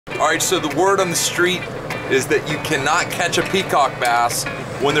All right, so the word on the street is that you cannot catch a peacock bass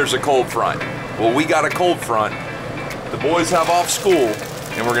when there's a cold front. Well, we got a cold front. The boys have off school,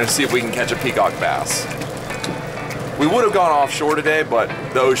 and we're gonna see if we can catch a peacock bass. We would have gone offshore today, but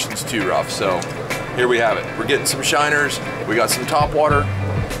the ocean's too rough, so here we have it. We're getting some shiners, we got some topwater,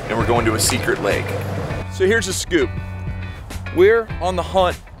 and we're going to a secret lake. So here's a scoop. We're on the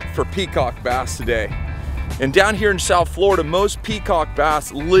hunt for peacock bass today. And down here in South Florida, most peacock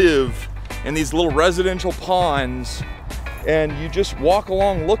bass live in these little residential ponds, and you just walk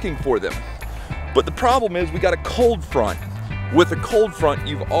along looking for them. But the problem is we got a cold front. With a cold front,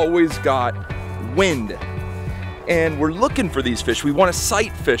 you've always got wind. And we're looking for these fish. We want to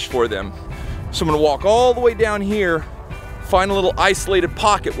sight fish for them. So I'm gonna walk all the way down here, find a little isolated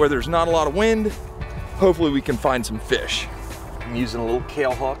pocket where there's not a lot of wind. Hopefully we can find some fish. I'm using a little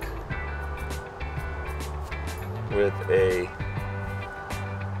kale hook with a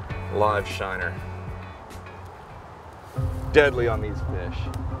live shiner. Deadly on these fish.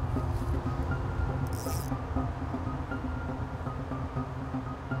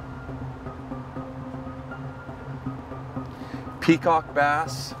 Peacock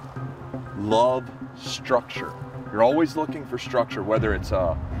bass love structure. You're always looking for structure, whether it's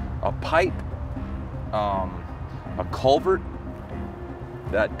a pipe, a culvert,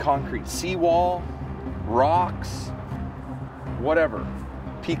 that concrete seawall, rocks, whatever.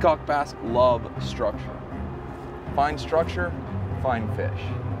 Peacock bass love structure. Find structure, find fish.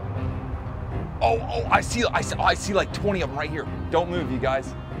 Oh, I see like 20 of them right here. Don't move, you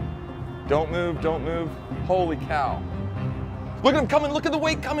guys. Don't move, don't move. Holy cow. Look at them coming, look at the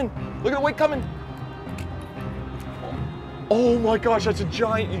weight coming. Look at the weight coming. Oh my gosh, that's a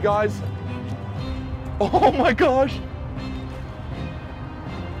giant, you guys. Oh my gosh.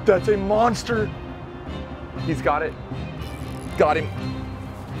 That's a monster. He's got it. Got him.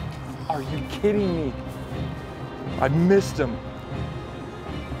 Are you kidding me? I missed him.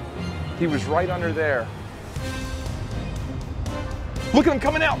 He was right under there. Look at him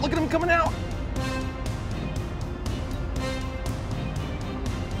coming out. Look at him coming out.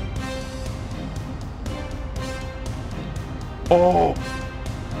 Oh.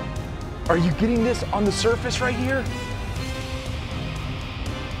 Are you getting this on the surface right here?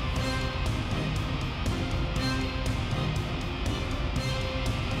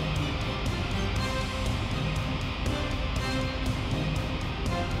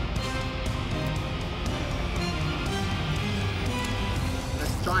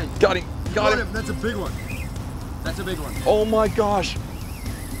 Giant. Got him. Got him. That's a big one. That's a big one. Oh my gosh.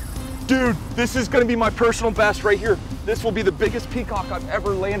 Dude, this is gonna be my personal best right here. This will be the biggest peacock I've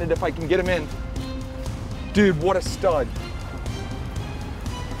ever landed if I can get him in. Dude, what a stud.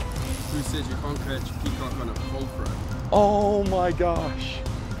 Who says you can't catch peacock on a cold front? Oh my gosh.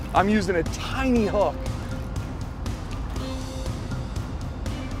 I'm using a tiny hook.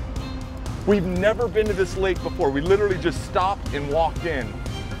 We've never been to this lake before. We literally just stopped and walked in.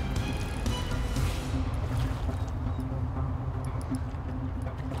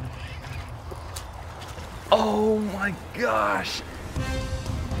 Oh my gosh.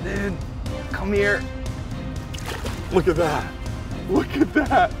 Dude, come here. Look at that. Look at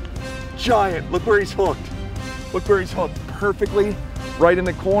that. Giant. Look where he's hooked. Look where he's hooked. Perfectly right in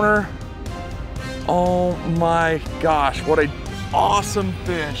the corner. Oh my gosh. What an awesome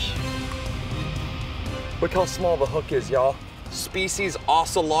fish. Look how small the hook is, y'all. Species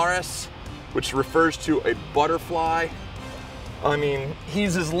Ocellaris, which refers to a butterfly. I mean,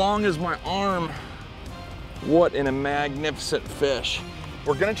 he's as long as my arm. What a magnificent fish.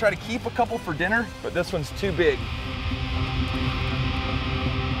 We're gonna try to keep a couple for dinner, but this one's too big.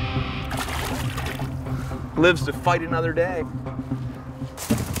 Lives to fight another day.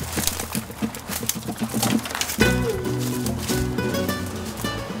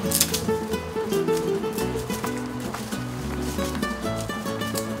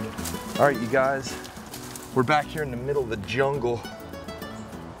 All right, you guys, we're back here in the middle of the jungle.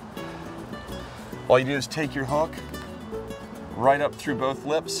 All you do is take your hook right up through both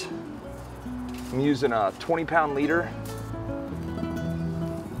lips. I'm using a 20-pound leader.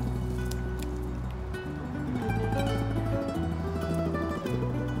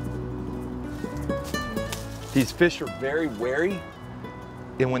 These fish are very wary,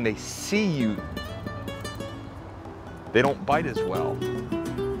 and when they see you, they don't bite as well.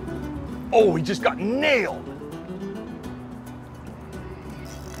 Oh, he just got nailed.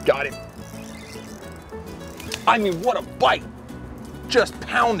 Got him. I mean, what a bite. Just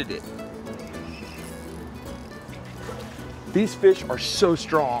pounded it. These fish are so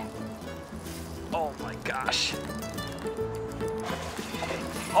strong. Oh my gosh.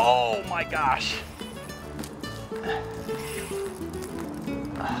 Oh my gosh.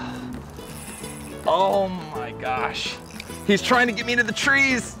 Oh my gosh. He's trying to get me to the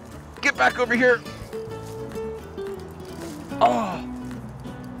trees. Get back over here. Oh.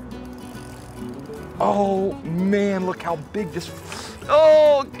 Oh man, look how big this.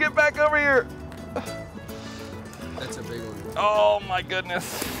 Oh, get back over here. That's a big one. Oh my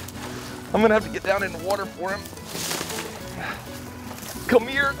goodness. I'm gonna have to get down in the water for him. Come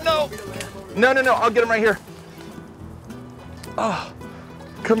here. No. No, no, no. I'll get him right here. Oh,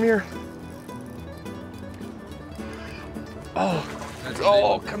 come here. Oh,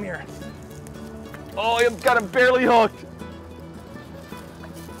 oh, come here. Oh, I've got him barely hooked.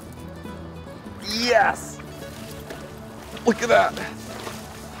 Yes. Look at that.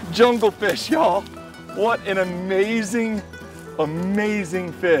 Jungle fish, y'all. What an amazing,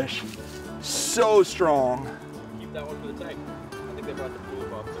 amazing fish. So strong. Keep that one for the tank. I think they brought the pool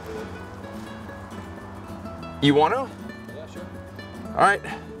box over there. You want to? Yeah, sure. All right.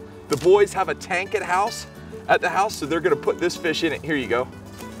 The boys have a tank at the house, so they're gonna put this fish in it. Here you go.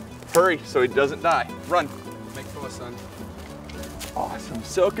 Hurry so he doesn't die. Run. Make for us, son. Awesome,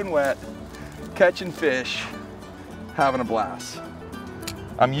 soaking wet, catching fish, having a blast.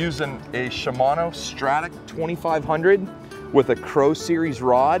 I'm using a Shimano Stratic 2500 with a Crow Series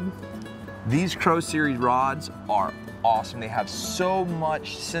rod. These Crow Series rods are awesome. They have so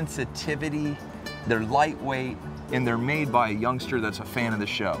much sensitivity. They're lightweight, and they're made by a youngster that's a fan of the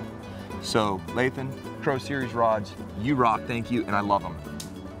show. So, Lathan, Crow Series rods, you rock, thank you, and I love them.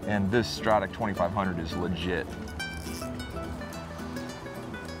 And this Stratic 2500 is legit.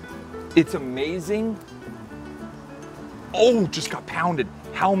 It's amazing. Oh, just got pounded.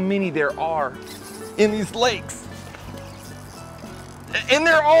 How many there are in these lakes. And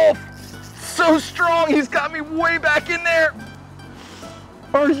they're all so strong. He's got me way back in there.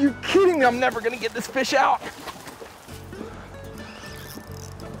 Are you kidding me? I'm never gonna get this fish out.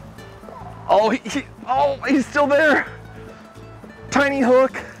 Oh, he's still there. Tiny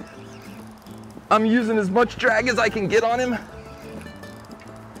hook. I'm using as much drag as I can get on him.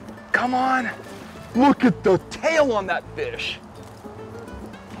 Come on. Look at the tail on that fish.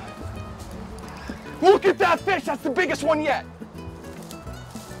 Look at that fish. That's the biggest one yet.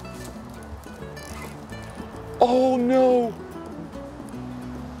 Oh no.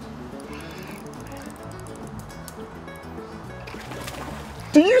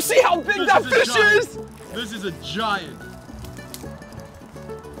 Do you see how big that fish is? This is a giant.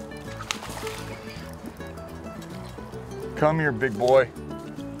 Come here, big boy.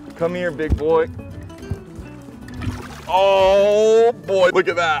 Come here, big boy. Oh boy, look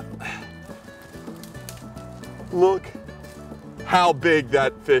at that. Look how big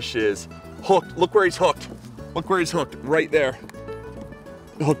that fish is. Hooked, look where he's hooked. Look where he's hooked, right there.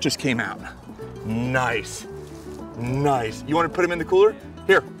 The hook just came out. Nice, nice. You want to put him in the cooler?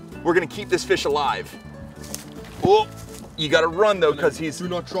 Here, we're gonna keep this fish alive. Oh, you gotta run though, because he's... Do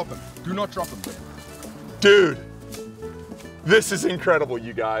not drop him. Do not drop him. Dude, this is incredible,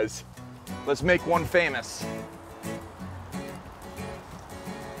 you guys. Let's make one famous.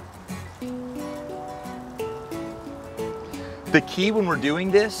 The key when we're doing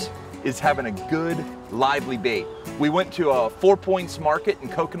this is having a good, lively bait. We went to a 4 Points market in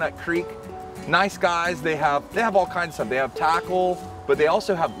Coconut Creek. Nice guys, they have all kinds of stuff. They have tackle, but they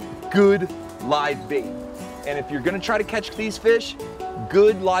also have good live bait. And if you're gonna try to catch these fish,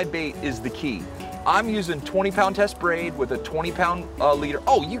 good live bait is the key. I'm using 20-pound test braid with a 20-pound leader.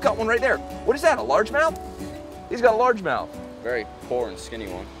 Oh, you got one right there. What is that, a largemouth? He's got a largemouth. Very poor and skinny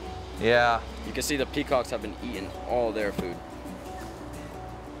one. Yeah. You can see the peacocks have been eating all their food.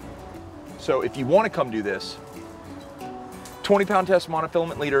 So if you want to come do this, 20-pound test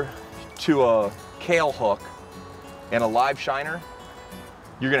monofilament leader to a kale hook and a live shiner,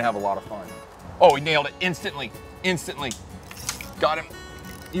 you're gonna have a lot of fun. Oh, he nailed it instantly, instantly. Got him.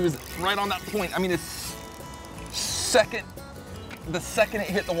 He was right on that point. I mean, the second it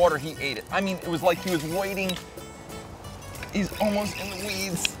hit the water, he ate it. I mean, it was like he was waiting. He's almost in the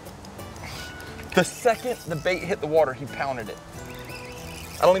weeds. The second the bait hit the water, he pounded it.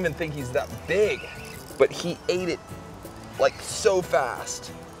 I don't even think he's that big, but he ate it like so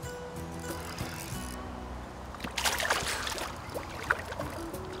fast.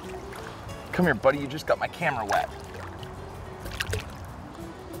 Come here, buddy, you just got my camera wet.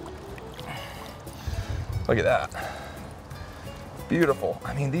 Look at that. Beautiful.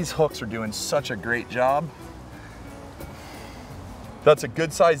 I mean, these hooks are doing such a great job. That's a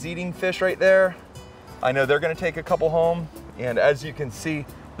good size eating fish right there. I know they're gonna take a couple home, and as you can see,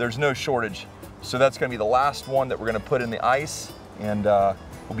 there's no shortage. So that's gonna be the last one that we're gonna put in the ice, and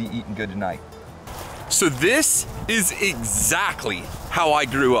We'll be eating good tonight. So this is exactly how I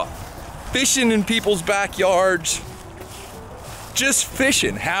grew up. Fishing in people's backyards, just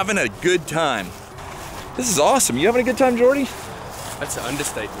fishing, having a good time. This is awesome. You having a good time, Jordy? That's an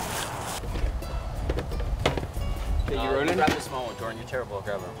understatement. You running? Grab the small one, Jordan. You're terrible at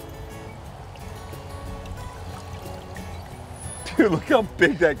grabbing them. Dude, look how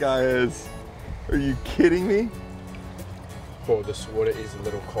big that guy is. Are you kidding me? Oh, this water is a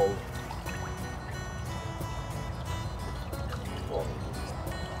little cold. Oh.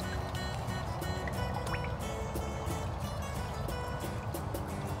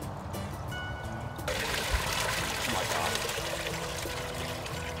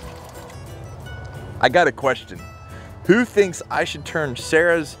 I got a question. Who thinks I should turn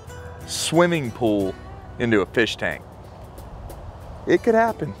Sarah's swimming pool into a fish tank? It could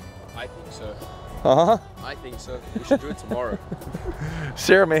happen. I think so. Uh-huh. I think so. We should do it tomorrow.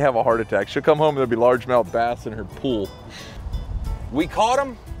 Sarah may have a heart attack. She'll come home and there'll be largemouth bass in her pool. We caught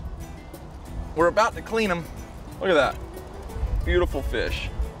them. We're about to clean them. Look at that. Beautiful fish.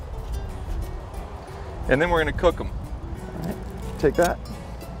 And then we're gonna cook them. All right, take that.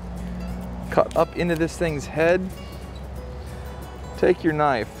 Cut up into this thing's head. Take your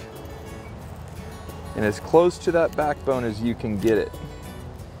knife and as close to that backbone as you can get it.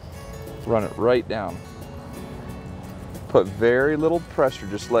 Run it right down. Put very little pressure,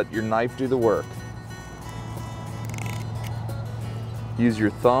 just let your knife do the work. Use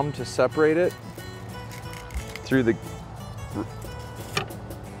your thumb to separate it through the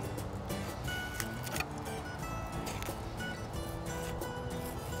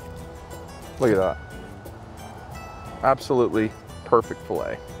Look at that. Absolutely perfect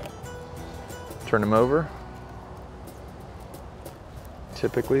fillet. Turn them over.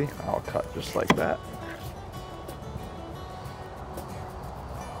 Typically, I'll cut just like that.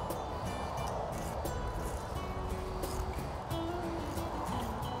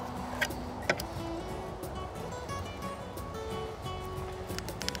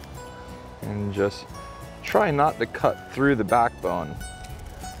 And just try not to cut through the backbone.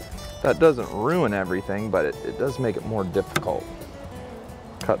 That doesn't ruin everything, but it does make it more difficult.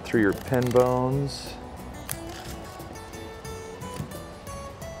 Cut through your pin bones.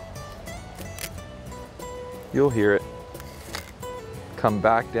 You'll hear it. Come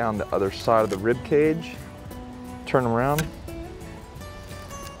back down the other side of the rib cage. Turn around.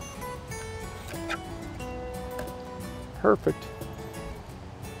 Perfect.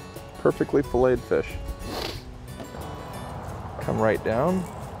 Perfectly filleted fish. Come right down.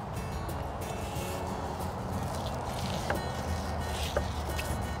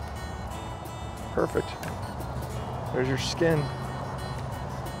 Perfect. There's your skin.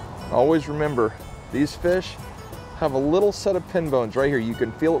 Always remember, these fish have a little set of pin bones right here. You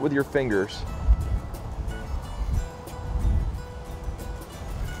can feel it with your fingers.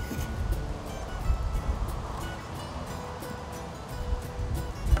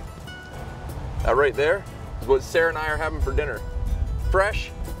 That right there is what Sarah and I are having for dinner.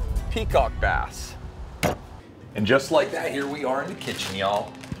 Fresh peacock bass. And just like that, here we are in the kitchen,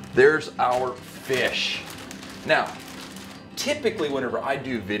 y'all. There's our fish. Now, typically whenever I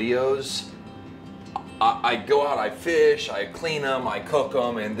do videos, I go out, I fish, I clean them, I cook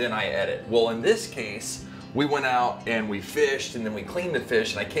them, and then I edit. Well, in this case, we went out and we fished, and then we cleaned the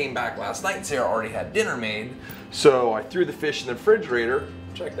fish, and I came back last night and Sarah already had dinner made. So I threw the fish in the refrigerator.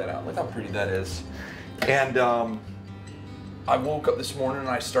 Check that out, look how pretty that is. And I woke up this morning and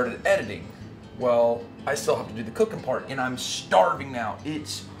I started editing. Well, I still have to do the cooking part, and I'm starving now.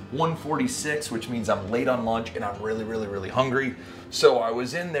 It's 1:46, which means I'm late on lunch and I'm really, really, really hungry. So I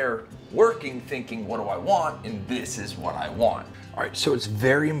was in there working, thinking, what do I want? And this is what I want. All right, so it's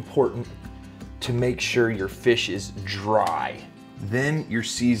very important to make sure your fish is dry. Then your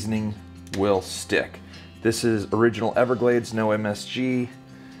seasoning will stick. This is original Everglades, no MSG.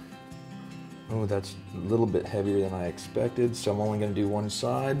 Oh, that's a little bit heavier than I expected, so I'm only gonna do one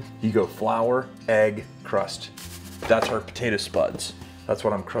side. You go flour, egg, crust. That's our potato spuds. That's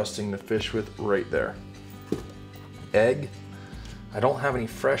what I'm crusting the fish with right there. Egg. I don't have any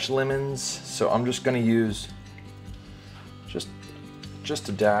fresh lemons, so I'm just gonna use just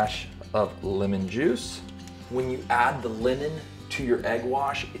a dash of lemon juice. When you add the lemon to your egg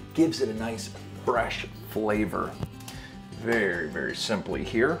wash, it gives it a nice fresh flavor. Very, very simply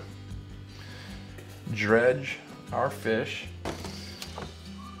here. Dredge our fish.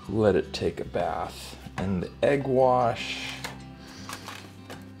 Let it take a bath in the egg wash.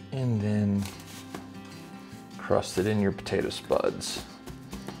 And then crust it in your potato spuds.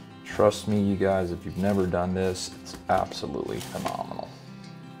 Trust me, you guys, if you've never done this, it's absolutely phenomenal.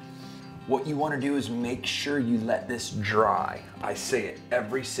 What you want to do is make sure you let this dry. I say it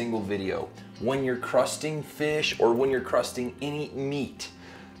every single video. When you're crusting fish or when you're crusting any meat,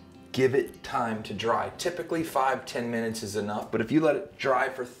 give it time to dry. Typically 5-10 minutes is enough, but if you let it dry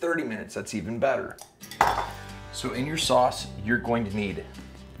for 30 minutes, that's even better. So in your sauce, you're going to need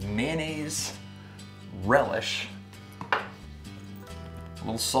mayonnaise, relish, a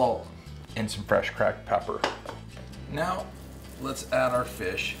little salt, and some fresh cracked pepper. Now, let's add our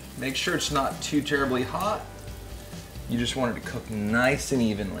fish. Make sure it's not too terribly hot. You just want it to cook nice and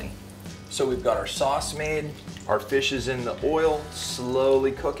evenly. So we've got our sauce made, our fish is in the oil,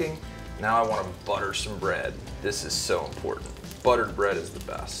 slowly cooking. Now I want to butter some bread. This is so important. Buttered bread is the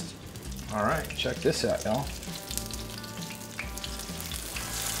best. All right, check this out, y'all.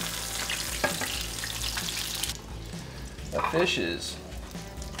 The fish is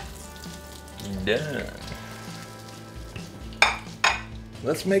done.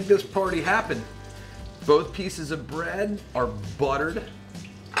 Let's make this party happen. Both pieces of bread are buttered.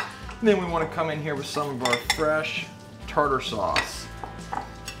 And then we want to come in here with some of our fresh tartar sauce.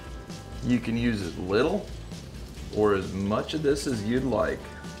 You can use as little or as much of this as you'd like.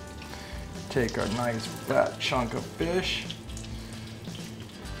 Take our nice fat chunk of fish.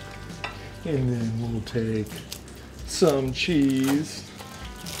 And then we'll take some cheese.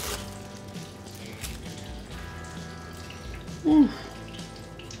 Ooh.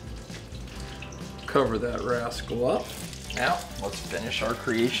 Cover that rascal up. Now, let's finish our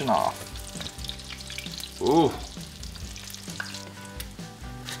creation off. Ooh.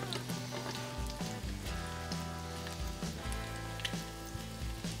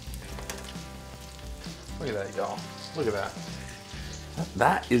 Look at that, y'all. Look at that.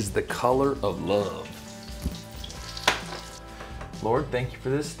 That is the color of love. Lord, thank you for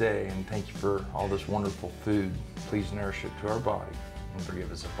this day, and thank you for all this wonderful food. Please nourish it to our body and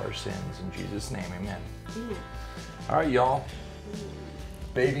forgive us of our sins. In Jesus' name, amen. All right, y'all.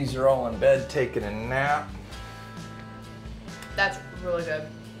 Babies are all in bed taking a nap. That's really good.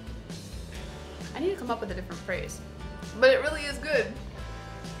 I need to come up with a different phrase. But it really is good.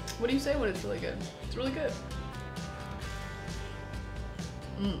 What do you say when it's really good? It's really good.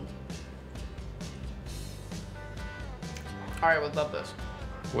 Ari would love this.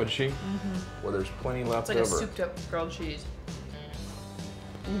 Would she? Well, there's plenty left It's like over. a souped up grilled cheese.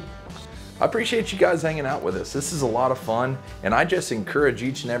 I appreciate you guys hanging out with us. This is a lot of fun, and I just encourage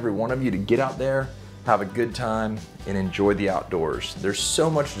each and every one of you to get out there, have a good time, and enjoy the outdoors. There's so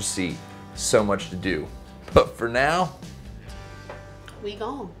much to see, so much to do. But for now, We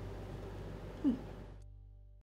gone.